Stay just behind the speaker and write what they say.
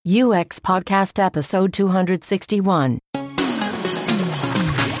UX Podcast Episode 261.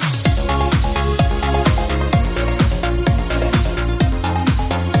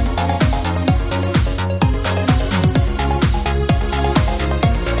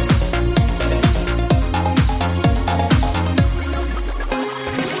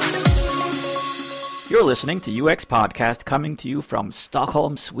 You're listening to UX Podcast, coming to you from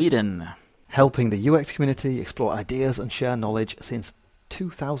Stockholm, Sweden. Helping the UX community explore ideas and share knowledge since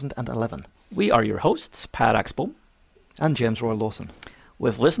 2011. We are your hosts, Per Axbom and James Roy Lawson,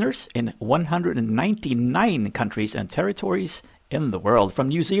 with listeners in 199 countries and territories in the world, from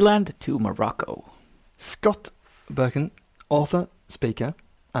New Zealand to Morocco. Scott Berkun, author, speaker,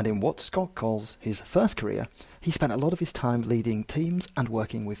 and in what Scott calls his first career, he spent a lot of his time leading teams and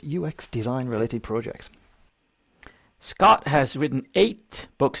working with UX design-related projects. Scott has written 8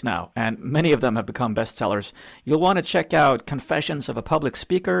 books now, and many of them have become bestsellers. You'll want to check out Confessions of a Public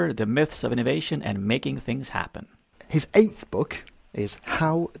Speaker, The Myths of Innovation, and Making Things Happen. His 8th book is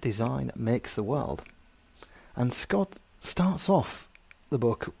How Design Makes the World. And Scott starts off the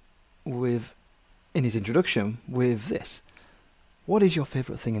book with, in his introduction, with this. What is your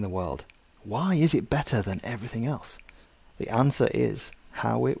favourite thing in the world? Why is it better than everything else? The answer is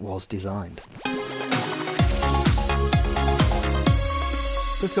how it was designed.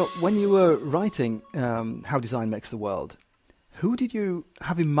 So Scott, when you were writing How Design Makes the World, who did you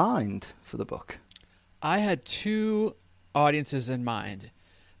have in mind for the book? I had 2 audiences in mind.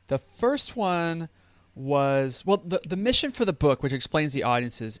 The first one was, well, the mission for the book, which explains the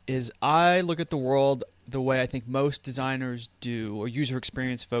audiences, is I look at the world the way I think most designers do, or user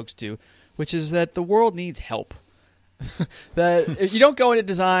experience folks do, which is that the world needs help. That you don't go into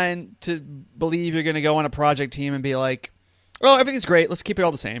design to believe you're going to go on a project team and be like, oh, everything's great, let's keep it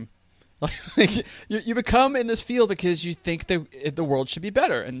all the same. Like, you become in this field because you think the world should be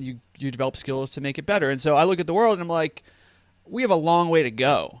better, and you develop skills to make it better. And so I look at the world and I'm like, we have a long way to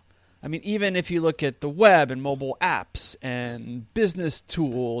go. I mean, even if you look at the web and mobile apps and business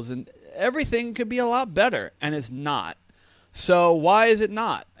tools, and everything could be a lot better, and it's not. So why is it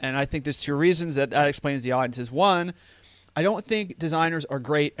not? And I think there's 2 reasons that explains the audiences. One, I don't think designers are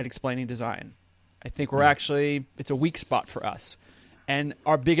great at explaining design. I think it's a weak spot for us. And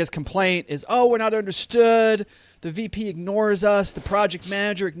our biggest complaint is, oh, we're not understood. The VP ignores us. The project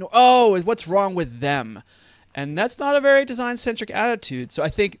manager what's wrong with them? And that's not a very design-centric attitude. So I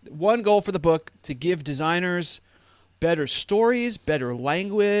think one goal for the book, to give designers better stories, better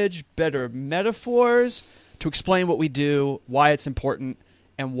language, better metaphors to explain what we do, why it's important,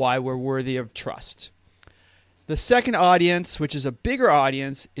 and why we're worthy of trust. The second audience, which is a bigger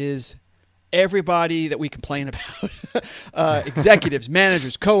audience, is everybody that we complain about. Executives,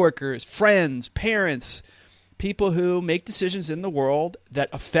 managers, coworkers, friends, parents, people who make decisions in the world that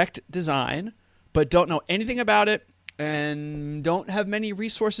affect design, but don't know anything about it and don't have many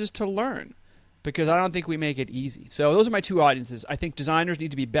resources to learn, because I don't think we make it easy. So those are my 2 audiences. I think designers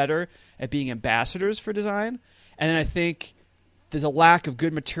need to be better at being ambassadors for design. And then I think there's a lack of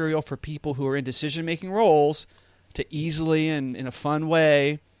good material for people who are in decision-making roles to easily and in a fun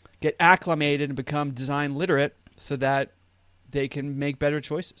way get acclimated and become design literate so that they can make better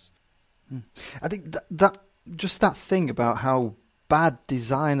choices. I think that thing about how bad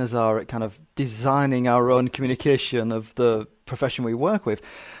designers are at kind of designing our own communication of the profession we work with,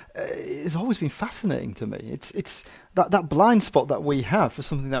 it's always been fascinating to me. It's that blind spot that we have for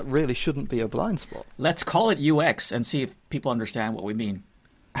something that really shouldn't be a blind spot. Let's call it UX and see if people understand what we mean.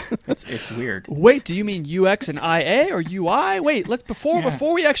 It's weird. Wait, do you mean UX and IA or UI? Wait,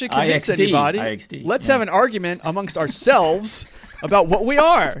 before we actually convince anybody, IXD, let's have an argument amongst ourselves about what we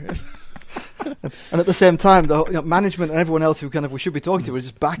are. And at the same time, management and everyone else who we should be talking to are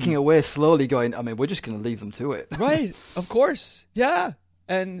just backing away slowly, going, we're just going to leave them to it. Right, of course, yeah.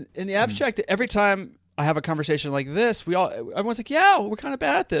 And in the abstract, every time I have a conversation like this, everyone's like, yeah, we're kind of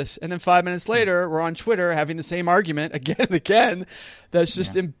bad at this. And then 5 minutes later, we're on Twitter having the same argument again and again. That's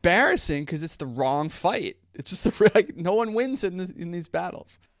just embarrassing because it's the wrong fight. It's just no one wins in these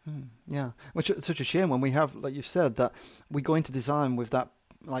battles. Yeah, which is such a shame when we have, like you said, that we go into design with that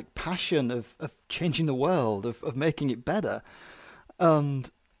passion of changing the world, of making it better. And,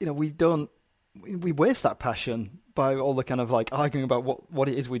 we waste that passion by all the kind of arguing about what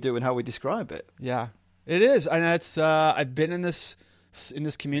it is we do and how we describe it. Yeah, it is. And it's I've been in this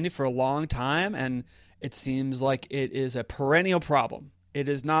community for a long time, and it seems like it is a perennial problem. It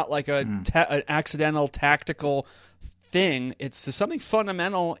is not like an accidental tactical thing. It's something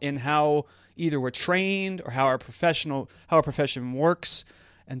fundamental in how either we're trained or how our profession works.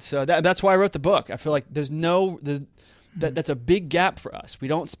 And so that's why I wrote the book. I feel like there's that's a big gap for us. We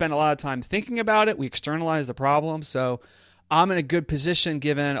don't spend a lot of time thinking about it. We externalize the problem. So I'm in a good position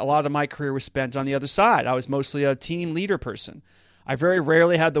given a lot of my career was spent on the other side. I was mostly a team leader person. I very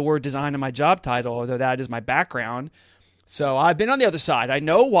rarely had the word design in my job title, although that is my background. So I've been on the other side. I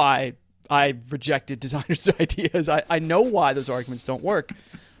know why I rejected designers' ideas. I know why those arguments don't work.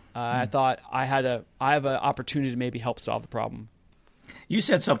 I thought I have an opportunity to maybe help solve the problem. You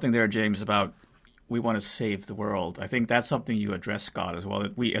said something there, James, about we want to save the world. I think that's something you address, Scott, as well.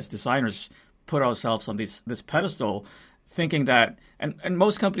 That we as designers put ourselves on this pedestal, thinking that, and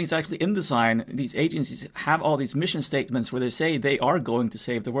most companies actually in design, these agencies have all these mission statements where they say they are going to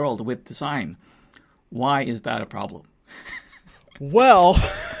save the world with design. Why is that a problem? Well,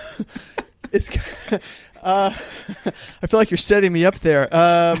 it's. I feel like you're setting me up there.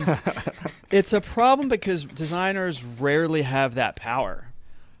 It's a problem because designers rarely have that power.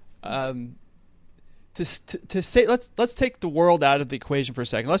 To say, let's take the world out of the equation for a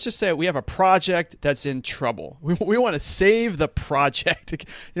second. Let's just say we have a project that's in trouble. We want to save the project.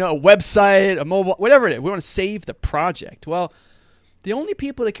 A website, a mobile, whatever it is. We want to save the project. Well, the only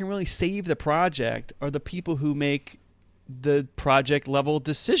people that can really save the project are the people who make the project level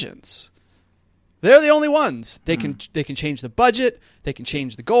decisions. They're the only ones. They can change the budget. They can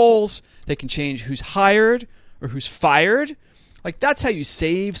change the goals. They can change who's hired or who's fired. Like, that's how you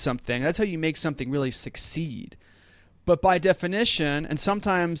save something. That's how you make something really succeed. But by definition, and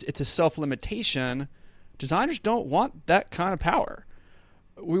sometimes it's a self-limitation, designers don't want that kind of power.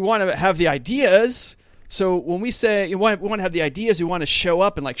 We want to have the ideas. So when we say we want to have the ideas, we want to show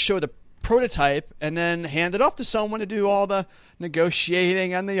up and like show the prototype and then hand it off to someone to do all the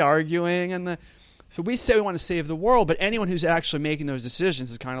negotiating and the arguing and the. So we say we want to save the world, but anyone who's actually making those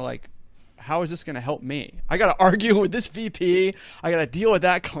decisions is kind of like, how is this going to help me? I got to argue with this VP. I got to deal with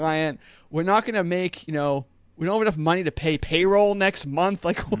that client. We're not going to make, we don't have enough money to pay payroll next month.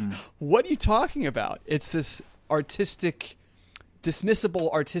 Like, what are you talking about? It's this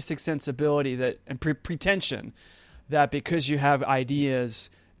dismissible artistic sensibility and pretension that because you have ideas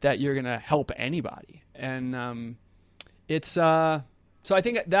that you're going to help anybody. And so I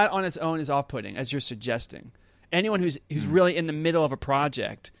think that on its own is off-putting, as you're suggesting. Anyone who's really in the middle of a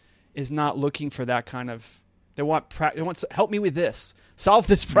project is not looking for that kind of. They want help me with this, solve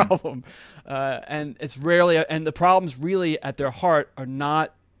this problem, and it's rarely. And the problems really at their heart are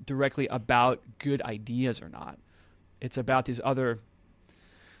not directly about good ideas or not. It's about these other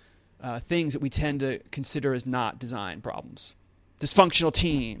things that we tend to consider as not design problems: dysfunctional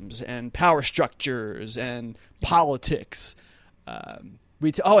teams and power structures and politics.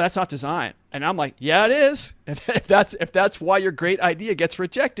 That's not design, and I'm like, yeah, it is. If that's why your great idea gets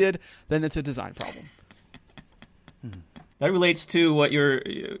rejected, then it's a design problem. That relates to what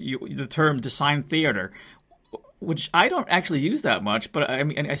the term design theater, which I don't actually use that much, but I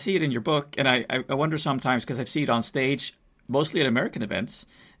mean, I see it in your book, and I wonder sometimes because I've seen it on stage, mostly at American events.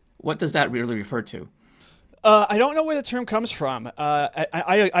 What does that really refer to? I don't know where the term comes from.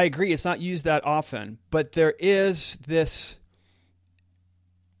 I agree, it's not used that often, but there is this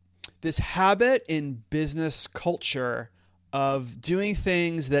habit in business culture of doing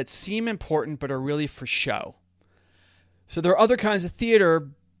things that seem important but are really for show. So there are other kinds of theater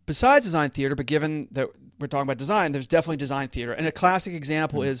besides design theater, but given that we're talking about design, there's definitely design theater. And a classic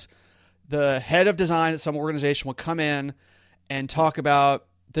example is the head of design at some organization will come in and talk about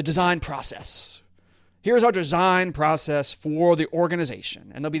the design process. Here's our design process for the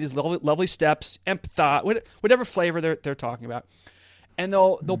organization. And there'll be these lovely steps, empathy, whatever flavor they're talking about. And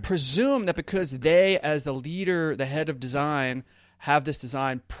they'll presume that because they, as the leader, the head of design, have this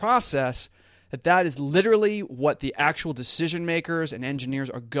design process, that is literally what the actual decision makers and engineers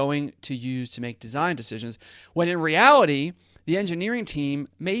are going to use to make design decisions, when in reality, the engineering team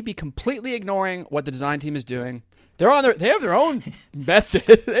may be completely ignoring what the design team is doing. They have their own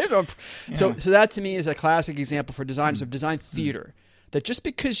method. So that to me is a classic example for designers of design theater. That just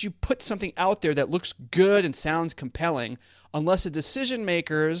because you put something out there that looks good and sounds compelling, unless the decision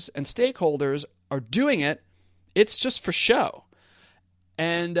makers and stakeholders are doing it, it's just for show.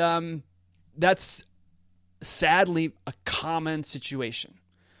 And that's sadly a common situation.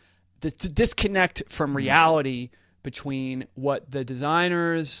 The disconnect from reality between what the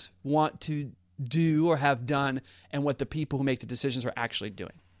designers want to do or have done and what the people who make the decisions are actually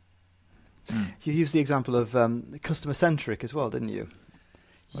doing. You used the example of customer-centric as well, didn't you?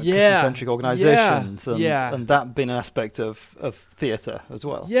 Customer-centric organizations and that being an aspect of theatre as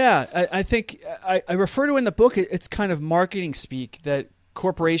well. Yeah, I think I refer to in the book, it's kind of marketing speak that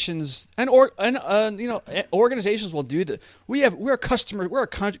corporations and organizations will do that. We're a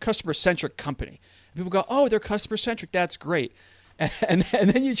customer centric company. People go, oh, they're customer centric. That's great. And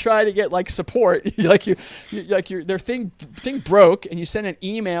then you try to get like support, their thing broke, and you send an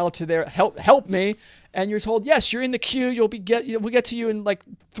email to their help me, and you're told, yes, you're in the queue. We'll get to you in like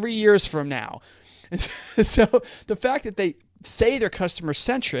 3 years from now. And so the fact that they say they're customer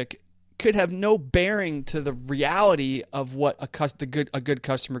centric could have no bearing to the reality of what a good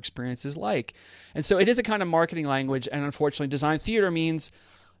customer experience is like. And so it is a kind of marketing language, and unfortunately, design theater means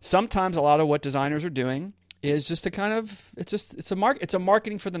sometimes a lot of what designers are doing is just it's a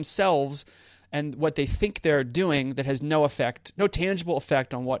marketing for themselves and what they think they're doing that has no tangible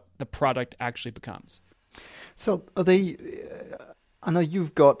effect on what the product actually becomes. So I know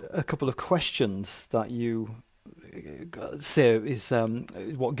you've got a couple of questions that you say is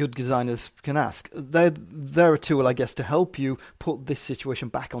what good designers can ask. They're a tool, I guess, to help you put this situation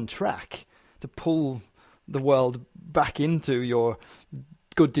back on track, to pull the world back into your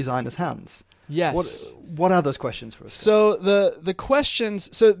good designer's hands. Yes. What are those questions for us? So the questions.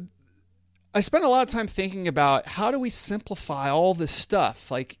 So I spent a lot of time thinking about how do we simplify all this stuff.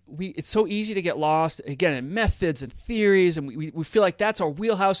 Like it's so easy to get lost again in methods and theories, and we feel like that's our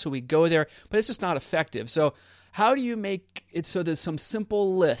wheelhouse, so we go there, but it's just not effective. So how do you make it so there's some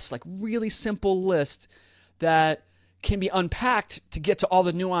simple list, like really simple list that can be unpacked to get to all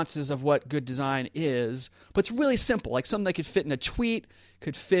the nuances of what good design is, but it's really simple, like something that could fit in a tweet,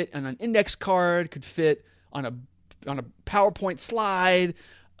 could fit on an index card, could fit on a PowerPoint slide.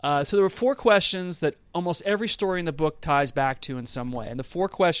 So there were 4 questions that almost every story in the book ties back to in some way. And the 4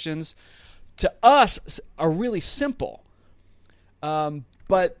 questions to us are really simple,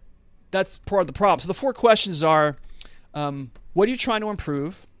 but that's part of the problem. So the 4 questions are, what are you trying to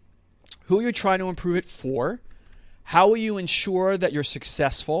improve? Who are you trying to improve it for? How will you ensure that you're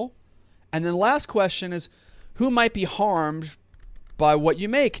successful? And then the last question is, who might be harmed by what you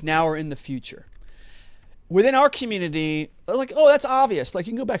make now or in the future? Within our community, like, oh, that's obvious. Like,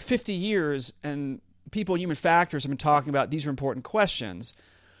 you can go back 50 years and people in human factors have been talking about these are important questions.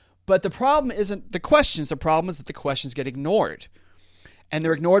 But the problem isn't the questions. The problem is that the questions get ignored. And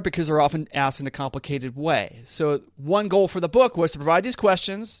they're ignored because they're often asked in a complicated way. So one goal for the book was to provide these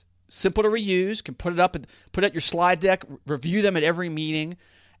questions, simple to reuse, can put it up and put it at your slide deck, review them at every meeting.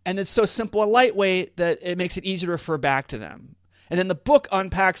 And it's so simple and lightweight that it makes it easy to refer back to them. And then the book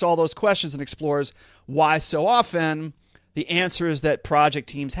unpacks all those questions and explores why so often the answers that project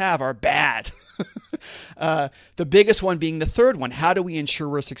teams have are bad. The biggest one being the third one. How do we ensure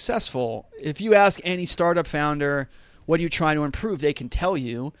we're successful? If you ask any startup founder, what are you trying to improve? They can tell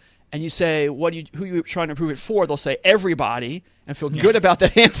you. And you say, who are you trying to improve it for? They'll say everybody and feel good about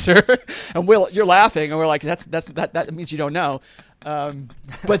that answer. And you're laughing, and we're like, that means you don't know.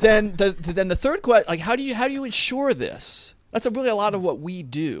 But then the third question, like, how do you ensure this? That's really a lot of what we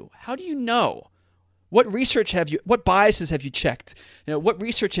do. How do you know? What biases have you checked? What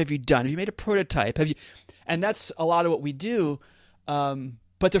research have you done? Have you made a prototype? And that's a lot of what we do.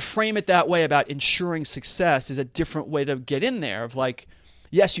 But to frame it that way about ensuring success is a different way to get in there of like,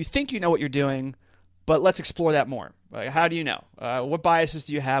 yes, you think you know what you're doing, but let's explore that more. Like, how do you know? What biases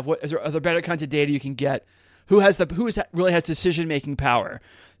do you have? Are there better kinds of data you can get? Who really has decision-making power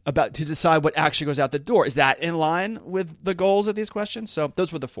to decide what actually goes out the door? Is that in line with the goals of these questions? So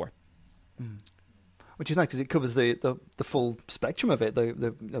those were the 4. Which is nice because it covers the full spectrum of it: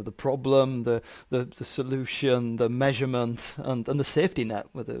 the problem, the solution, the measurement, and the safety net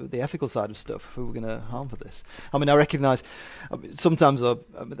with the ethical side of stuff. Who we're going to harm for this? I mean, I recognise sometimes I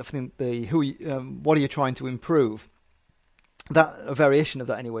think what are you trying to improve? That a variation of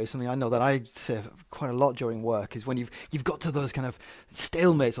that anyway, something I know that I say quite a lot during work is when you've got to those kind of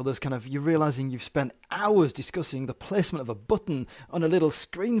stalemates or those kind of, you're realizing you've spent hours discussing the placement of a button on a little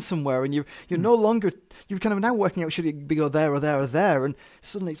screen somewhere, and you're no longer, you're kind of now working out should it go there or there or there, and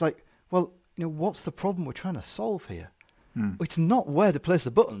suddenly it's like, well, what's the problem we're trying to solve here? It's not where to place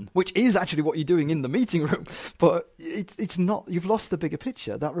the button, which is actually what you're doing in the meeting room, but it's not. You've lost the bigger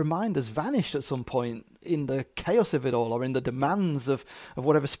picture. That reminder's vanished at some point in the chaos of it all, or in the demands of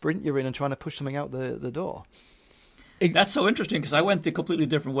whatever sprint you're in and trying to push something out the door. That's so interesting because I went a completely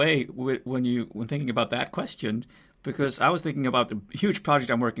different way when thinking about that question, because I was thinking about the huge project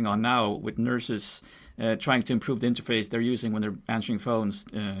I'm working on now with nurses trying to improve the interface they're using when they're answering phones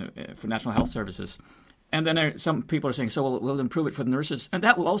for National Health Services. And then some people are saying, so we'll improve it for the nurses, and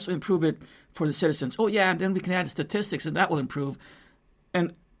that will also improve it for the citizens. Oh, yeah, and then we can add statistics, and that will improve.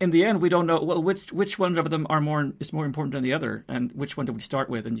 And in the end, we don't know, well, which one of them is more important than the other, and which one do we start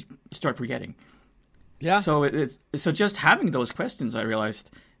with, and you start forgetting. Yeah. So just having those questions, I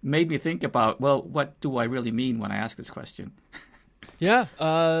realized, made me think about, well, what do I really mean when I ask this question? Yeah.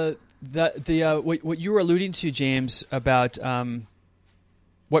 What you were alluding to, James, about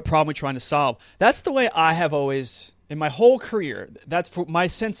what problem we're trying to solve. That's the way I have always, in my whole career, that's for my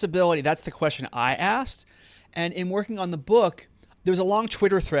sensibility. That's the question I asked. And in working on the book, there was a long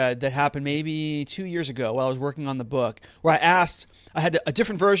Twitter thread that happened maybe 2 years ago while I was working on the book, where I had a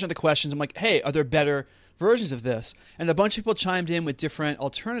different version of the questions. I'm like, hey, are there better versions of this? And a bunch of people chimed in with different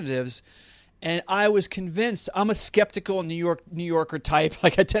alternatives. And I was convinced. I'm a skeptical New Yorker type.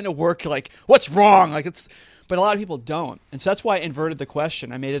 Like, I tend to work like, what's wrong? But a lot of people don't. And so that's why I inverted the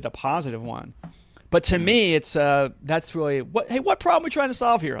question. I made it a positive one. But to me, it's that's really what problem are we trying to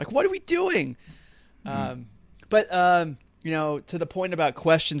solve here? Like, what are we doing? To the point about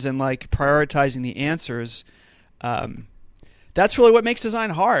questions and like prioritizing the answers, that's really what makes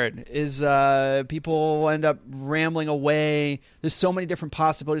design hard. Is people end up rambling away. There's so many different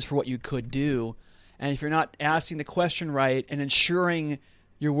possibilities for what you could do, and if you're not asking the question right and ensuring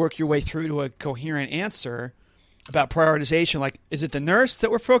you work your way through to a coherent answer about prioritization, like, is it the nurse that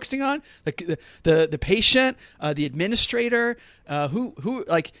we're focusing on, like the patient, the administrator, who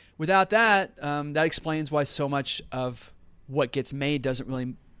like, without that, that explains why so much of what gets made doesn't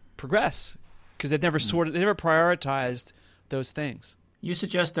really progress, because they never prioritized those things. You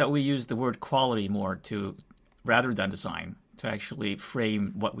suggest that we use the word quality more rather than design to actually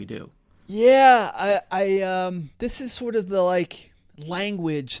frame what we do. Yeah, I this is sort of the like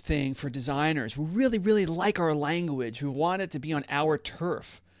language thing for designers. We really, really like our language. We want it to be on our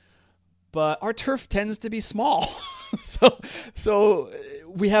turf, but our turf tends to be small. So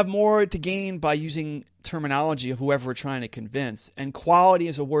we have more to gain by using terminology of whoever we're trying to convince. And quality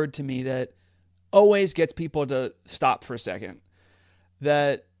is a word to me that always gets people to stop for a second.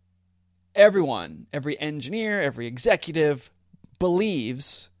 That everyone, every engineer, every executive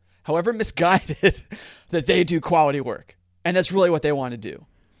believes, however misguided, that they do quality work. And that's really what they want to do.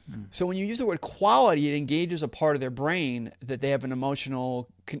 So when you use the word quality, it engages a part of their brain that they have an emotional...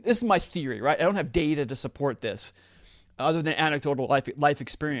 This is my theory, right? I don't have data to support this other than anecdotal life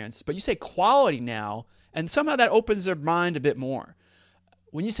experience. But you say quality now, and somehow that opens their mind a bit more.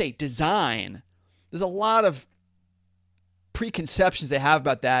 When you say design, there's a lot of preconceptions they have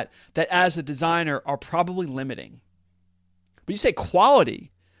about that as a designer are probably limiting. But you say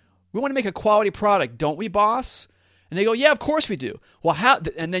quality. We want to make a quality product, don't we, boss? And they go, yeah, of course we do. Well, how?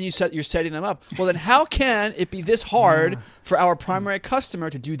 And then you're setting them up. Well, then how can it be this hard for our primary customer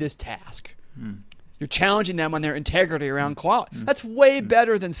to do this task? You're challenging them on their integrity around quality. That's way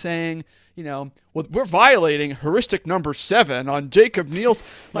better than saying, well, we're violating heuristic number 7 on Jacob Neal's.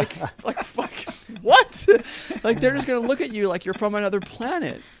 Like, fuck, what? Like, they're just going to look at you like you're from another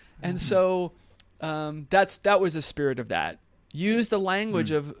planet. And so that was the spirit of that. Use the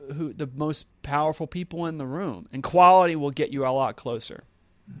language of the most powerful people in the room, and quality will get you a lot closer.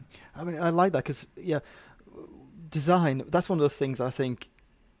 I mean, I like that because, design, that's one of those things I think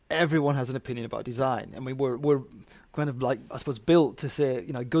everyone has an opinion about design. I mean, we're kind of like, I suppose, built to say,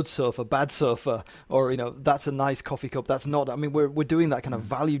 good sofa, bad sofa, or, that's a nice coffee cup, that's not. I mean, we're doing that kind of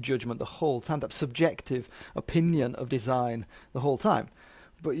value judgment the whole time, that subjective opinion of design the whole time.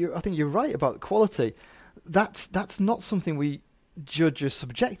 But I think you're right about quality. That's not something we judge as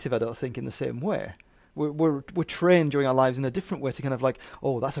subjective, I don't think, in the same way. We're trained during our lives in a different way to kind of like,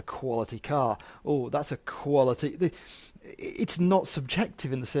 oh, that's a quality car. Oh, that's a quality. It's not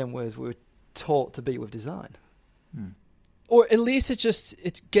subjective in the same way as we're taught to be with design. Or at least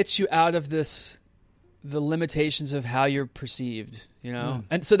it gets you out of the limitations of how you're perceived,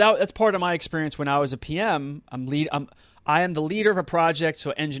 And so that's part of my experience when I was a PM. I am the leader of a project,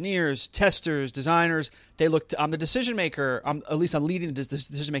 so engineers, testers, designers, I'm the decision maker. I'm leading the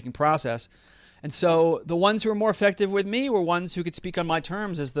decision-making process. And so the ones who were more effective with me were ones who could speak on my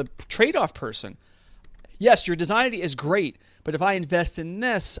terms as the trade-off person. Yes, your design idea is great, but if I invest in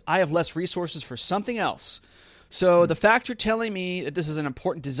this, I have less resources for something else. So the fact you're telling me that this is an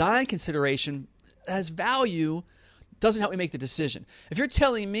important design consideration that has value doesn't help me make the decision. If you're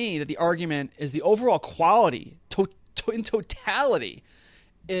telling me that the argument is the overall quality in totality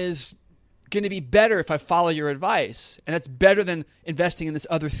is going to be better if I follow your advice, and that's better than investing in this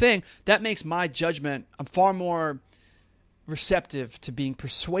other thing, that makes my judgment, I'm far more receptive to being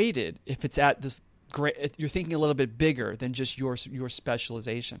persuaded if it's at this great, you're thinking a little bit bigger than just your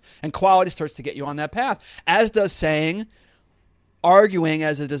specialization. And quality starts to get you on that path, as does arguing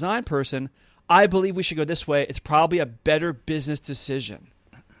as a design person, I believe we should go this way. It's probably a better business decision.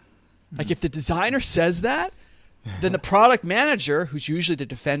 Like, if the designer says that, then the product manager, who's usually the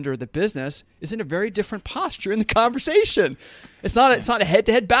defender of the business, is in a very different posture in the conversation. It's not a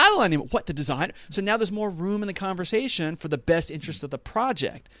head-to-head battle anymore. What, the design? So now there's more room in the conversation for the best interest of the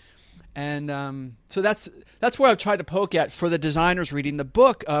project. And so that's where I've tried to poke at for the designers reading the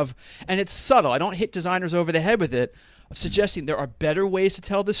book and it's subtle. I don't hit designers over the head with it, of suggesting there are better ways to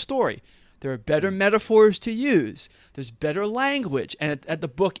tell this story. There are better metaphors to use. There's better language. And the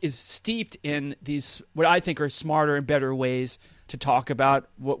book is steeped in these, what I think are smarter and better ways to talk about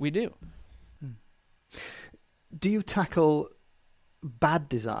what we do. Do you tackle bad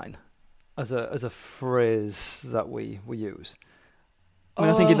design as a phrase that we use? I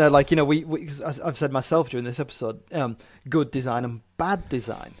mean, I think in there, like, we as I've said myself during this episode, good design and bad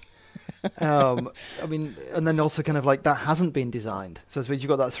design. I mean, and then also kind of like that hasn't been designed. So I suppose you've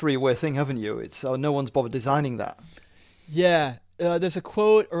got that three-way thing, haven't you? It's no one's bothered designing that. Yeah, there's a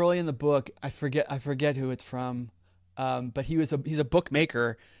quote early in the book. I forget who it's from, but he's a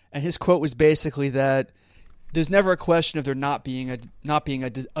bookmaker, and his quote was basically that there's never a question of there not being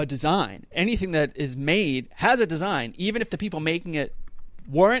a design. Anything that is made has a design, even if the people making it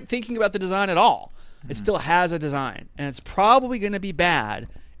weren't thinking about the design at all. It still has a design, and it's probably going to be bad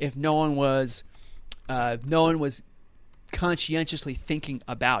if no one was conscientiously thinking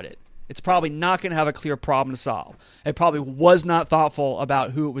about it. It's probably not going to have a clear problem to solve. It probably was not thoughtful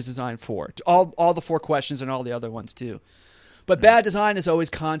about who it was designed for. All the four questions and all the other ones too. But bad design is always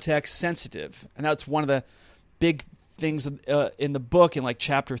context sensitive, and that's one of the big things in the book in like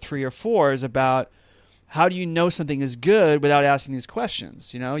chapter 3 or 4 is about how do you know something is good without asking these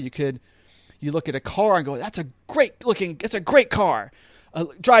questions. You look at a car and go, that's a great car.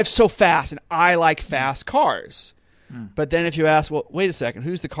 Drives so fast, and I like fast cars. But then if you ask, well, wait a second,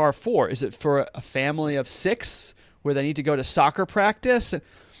 who's the car for? Is it for a family of 6 where they need to go to soccer practice?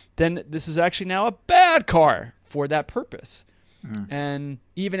 Then this is actually now a bad car for that purpose. And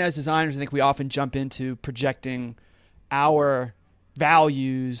even as designers, I think we often jump into projecting our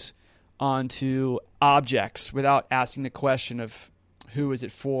values onto objects without asking the question of who is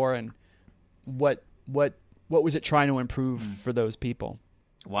it for and what was it trying to improve for those people.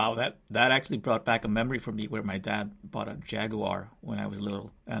 Wow, that actually brought back a memory for me where my dad bought a Jaguar when I was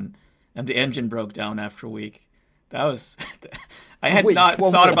little, and the engine broke down after a week. That was I had not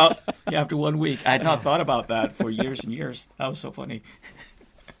thought about after 1 week. I had not thought about that for years and years. That was so funny.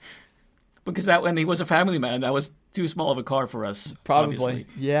 Because that when he was a family man, that was too small of a car for us. Probably, obviously.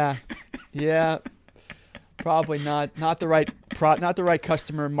 yeah. Probably not the right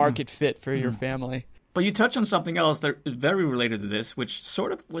customer market fit for your family. But you touch on something else that is very related to this, which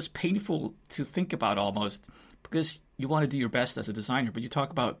sort of was painful to think about almost, because you want to do your best as a designer, but you talk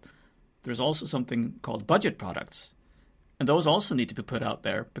about there's also something called budget products. And those also need to be put out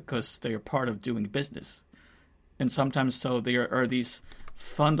there because they are part of doing business. And sometimes so there are these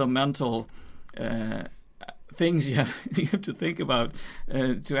fundamental things you have to think about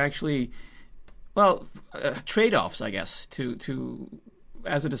to actually, trade-offs, I guess, to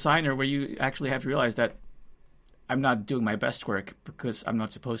as a designer, where you actually have to realize that I'm not doing my best work because I'm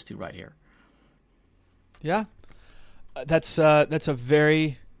not supposed to right here. Yeah, that's a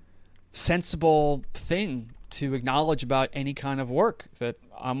very sensible thing to acknowledge about any kind of work, that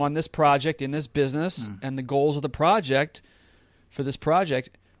I'm on this project in this business and the goals of the project for this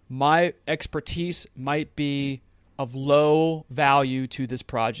project, my expertise might be of low value to this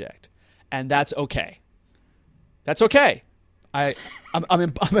project, and that's okay. That's okay. I'm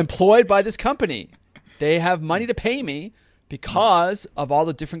employed by this company. They have money to pay me because of all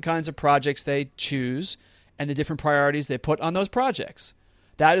the different kinds of projects they choose and the different priorities they put on those projects.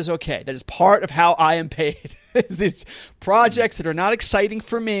 That is okay. That is part of how I am paid. These projects that are not exciting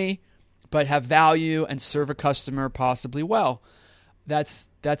for me, but have value and serve a customer possibly well. That's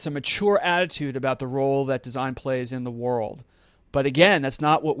a mature attitude about the role that design plays in the world. But again, that's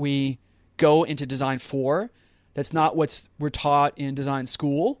not what we go into design for. That's not what we're taught in design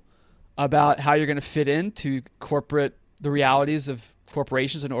school about how you're going to fit into the realities of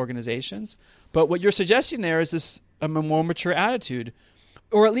corporations and organizations. But what you're suggesting there is a more mature attitude,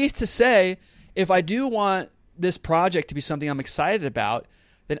 or at least to say, if I do want this project to be something I'm excited about,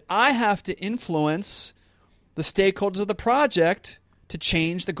 then I have to influence the stakeholders of the project to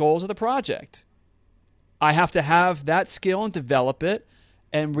change the goals of the project. I have to have that skill and develop it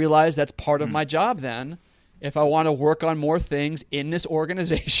and realize that's part of my job then. If I want to work on more things in this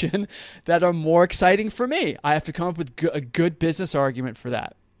organization that are more exciting for me, I have to come up with a good business argument for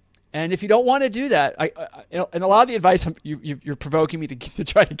that. And if you don't want to do that, and a lot of the advice you're provoking me to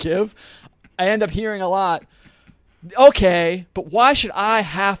try to give, I end up hearing a lot, okay, but why should I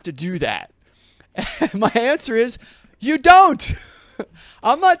have to do that? And my answer is, you don't.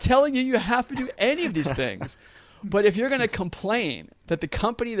 I'm not telling you have to do any of these things. But if you're going to complain that the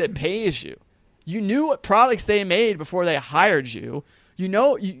company that pays you, you knew what products they made before they hired you, you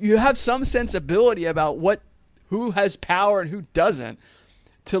know, you have some sensibility about who has power and who doesn't,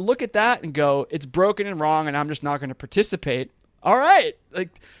 to look at that and go, it's broken and wrong and I'm just not going to participate. All right.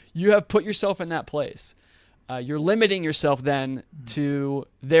 Like, you have put yourself in that place. You're limiting yourself then to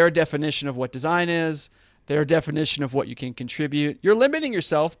their definition of what design is, their definition of what you can contribute. You're limiting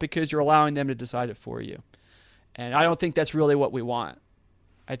yourself because you're allowing them to decide it for you. And I don't think that's really what we want.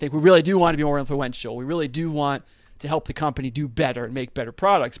 I think we really do want to be more influential. We really do want to help the company do better and make better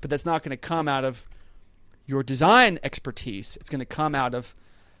products, but that's not going to come out of your design expertise. It's going to come out of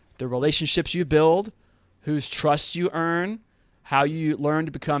the relationships you build, whose trust you earn, how you learn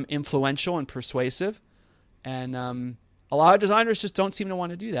to become influential and persuasive. And a lot of designers just don't seem to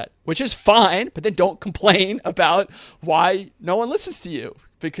want to do that, which is fine, but then don't complain about why no one listens to you,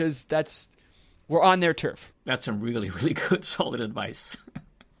 because we're on their turf. That's some really, really good, solid advice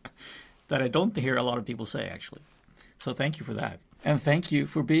that I don't hear a lot of people say, actually. So thank you for that. And thank you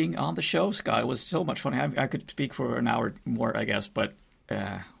for being on the show, Scott. It was so much fun. I could speak for an hour more, I guess, but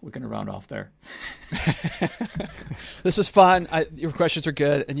we're going to round off there. This was fun. Your questions are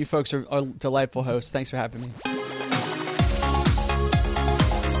good, and you folks are delightful hosts. Thanks for having me.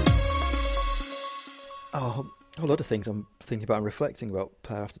 Oh, a lot of things I'm thinking about and reflecting about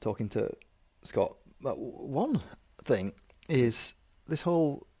after talking to Scott. But one thing is this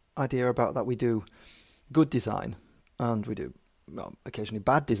whole idea about that we do good design and we do occasionally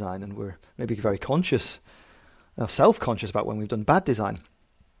bad design, and we're maybe very conscious, self-conscious about when we've done bad design.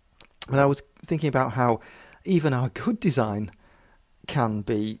 And I was thinking about how even our good design can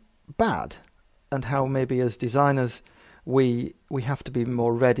be bad, and how maybe as designers we have to be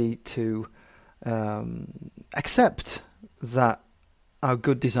more ready to accept that our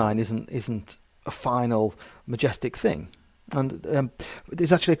good design isn't a final majestic thing. And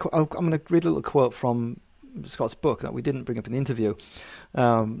there's actually I'm going to read a little quote from Scott's book that we didn't bring up in the interview.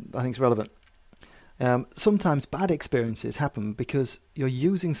 I think it's relevant. Sometimes bad experiences happen because you're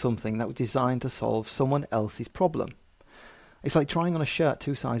using something that was designed to solve someone else's problem. It's like trying on a shirt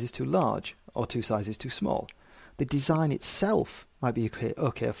 2 sizes too large or 2 sizes too small. The design itself might be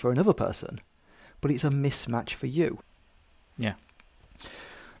okay for another person, but it's a mismatch for you. Yeah.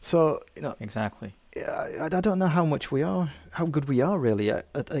 So, exactly. I don't know how good we are really at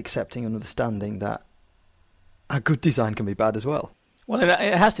accepting and understanding that a good design can be bad as well. Well,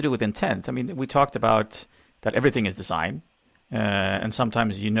 it has to do with intent. I mean, we talked about that everything is design, and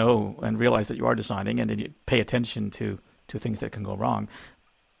sometimes you know and realize that you are designing, and then you pay attention to things that can go wrong.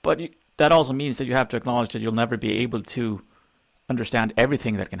 But that also means that you have to acknowledge that you'll never be able to understand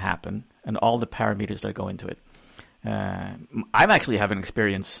everything that can happen and all the parameters that go into it. I'm actually having an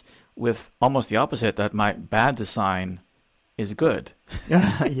experience with almost the opposite, that my bad design is good.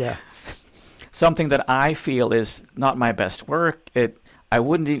 Yeah. Something that I feel is not my best work. I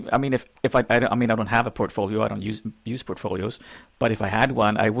wouldn't even, I mean, I don't have a portfolio. I don't use portfolios. But if I had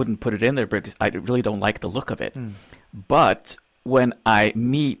one, I wouldn't put it in there because I really don't like the look of it. But when I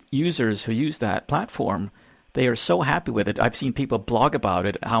meet users who use that platform, they are so happy with it. I've seen people blog about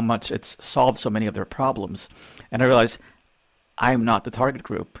it, how much it's solved so many of their problems. And I realize I'm not the target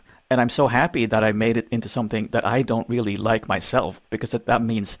group. And I'm so happy that I made it into something that I don't really like myself, because that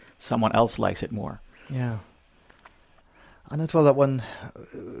means someone else likes it more. Yeah. And as well, that one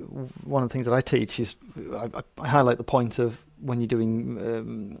of the things that I teach is I highlight the point of when you're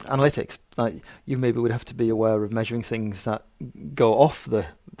doing analytics, like you maybe would have to be aware of measuring things that go off the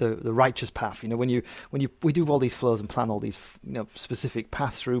righteous path. When we do all these flows and plan all these specific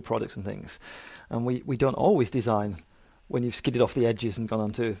paths through products and things, and we don't always design when you've skidded off the edges and gone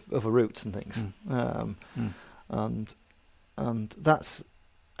onto other routes and things. And that's,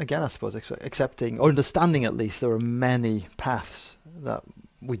 again, I suppose, accepting or understanding at least there are many paths that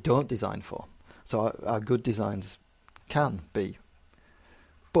we don't design for. So our good designs can be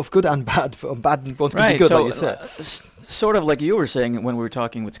both good and bad. Bad and both can be good, so, like you said. Sort of like you were saying when we were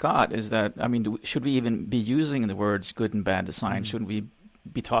talking with Scott, is that, I mean, should we even be using the words good and bad design? Shouldn't we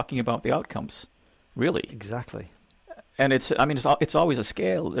be talking about the outcomes, really? Exactly. And it's always a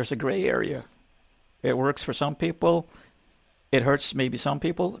scale. There's a gray area. It works for some people. It hurts maybe some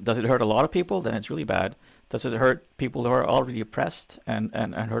people. Does it hurt a lot of people? Then it's really bad. Does it hurt people who are already oppressed and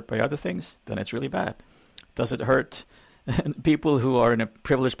hurt by other things? Then it's really bad. Does it hurt people who are in a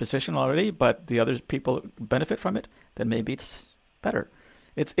privileged position already, but the other people benefit from it? Then maybe it's better.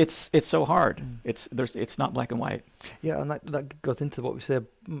 It's so hard. It's not black and white. Yeah, and that goes into what we say,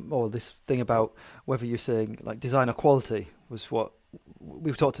 or this thing about whether you're saying like design or quality was what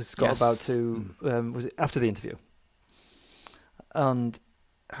we've talked to Scott about too. Was it after the interview? And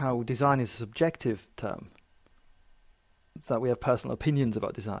how design is a subjective term, that we have personal opinions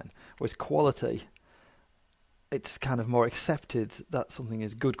about design, whereas quality, it's kind of more accepted that something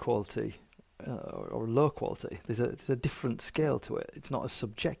is good quality or low quality. There's a different scale to it. It's not as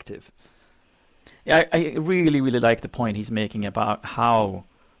subjective. Yeah, I really like the point he's making about how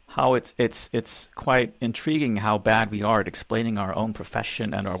it's quite intriguing how bad we are at explaining our own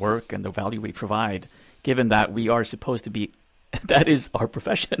profession and our work and the value we provide, given that we are supposed to be, that is our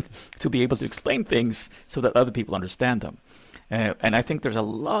profession, to be able to explain things so that other people understand them. And I think there's a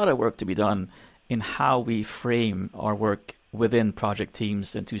lot of work to be done in how we frame our work within project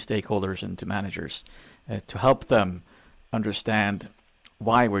teams and to stakeholders and to managers to help them understand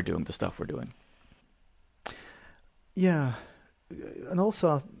why we're doing the stuff we're doing. Yeah, and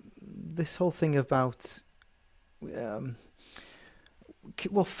also this whole thing about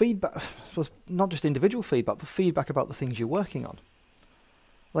feedback, I suppose, not just individual feedback, but feedback about the things you're working on.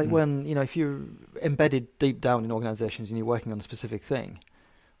 Like when, if you're embedded deep down in organizations and you're working on a specific thing,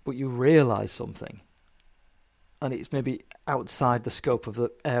 but you realize something, and it's maybe outside the scope of the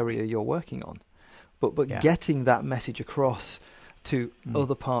area you're working on, but getting that message across to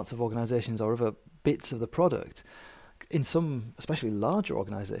other parts of organizations or other bits of the product, in some, especially larger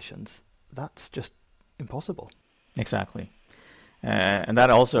organizations, that's just impossible. Exactly. And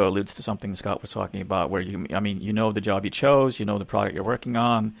that also alludes to something Scott was talking about, where you know the job you chose, you know the product you're working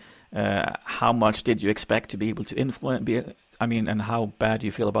on, how much did you expect to be able to influence, and how bad do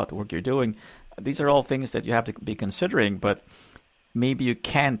you feel about the work you're doing. These are all things that you have to be considering, but maybe you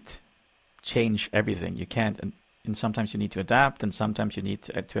can't change everything. You can't, and sometimes you need to adapt, and sometimes you need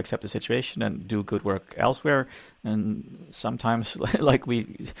to accept the situation and do good work elsewhere. And sometimes, like we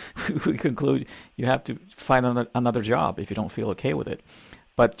conclude, you have to find another job if you don't feel okay with it.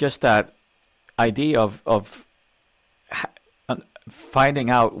 But just that idea of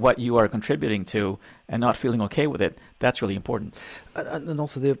finding out what you are contributing to and not feeling okay with it, that's really important. And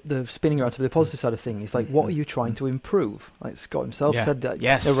also the spinning around to the positive side of things is like, what are you trying to improve? Like Scott himself said that.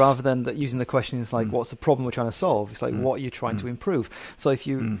 Yes. Rather than that using the question is like, what's the problem we're trying to solve? It's like, what are you trying to improve? So if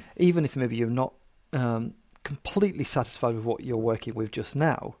you, even if maybe you're not completely satisfied with what you're working with just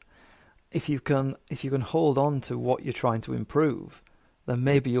now, if you can hold on to what you're trying to improve, then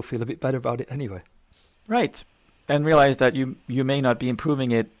maybe you'll feel a bit better about it anyway. Right. And realize that you may not be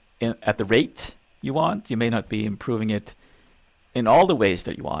improving it at the rate you want. You may not be improving it in all the ways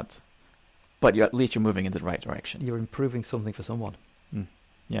that you want, but at least you're moving in the right direction. You're improving something for someone.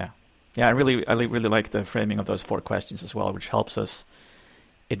 Yeah. I really like the framing of those 4 questions as well, which helps us.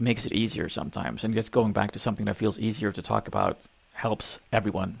 It makes it easier sometimes. And just going back to something that feels easier to talk about helps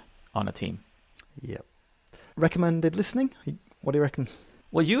everyone on a team. Yep. Recommended listening? What do you reckon?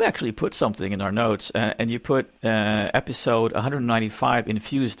 Well, you actually put something in our notes, and you put episode 195,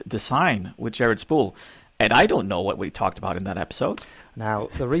 Infused Design with Jared Spool. And I don't know what we talked about in that episode. Now,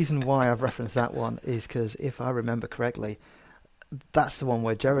 the reason why I've referenced that one is because if I remember correctly, that's the one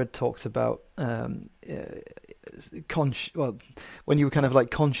where Jared talks about when you were kind of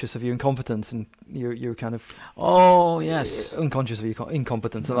like conscious of your incompetence and you're kind of unconscious of your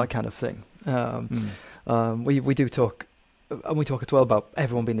incompetence and that kind of thing. We do talk. And we talk as well about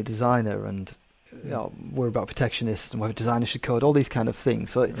everyone being a designer and we're about protectionists and whether designers should code, all these kind of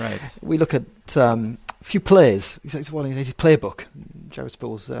things. So we look at a few plays. It's his playbook, Jared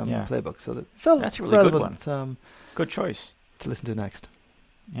Spool's playbook. So that felt that's a really relevant, good one. Good choice to listen to next.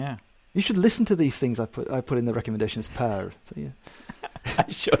 Yeah, you should listen to these things I put in the recommendations pair. So yeah,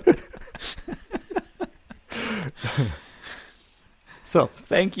 I should. So,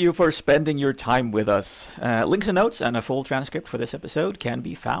 thank you for spending your time with us. Links and notes and a full transcript for this episode can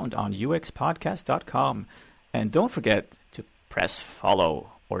be found on uxpodcast.com. And don't forget to press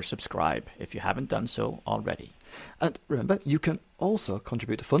follow or subscribe if you haven't done so already. And remember, you can also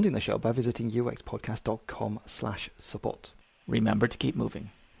contribute to funding the show by visiting uxpodcast.com/support. Remember to keep moving.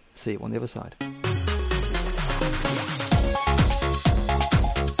 See you on the other side.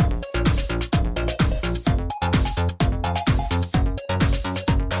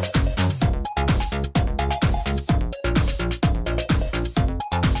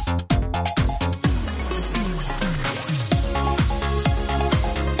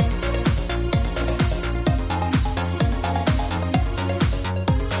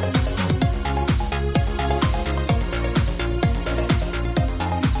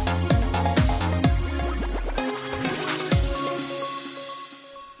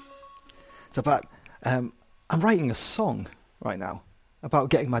 It's about I'm writing a song right now about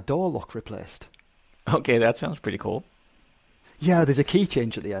getting my door lock replaced. Okay, that sounds pretty cool. Yeah, there's a key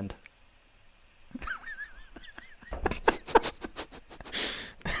change at the end.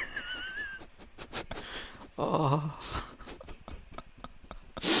 Oh.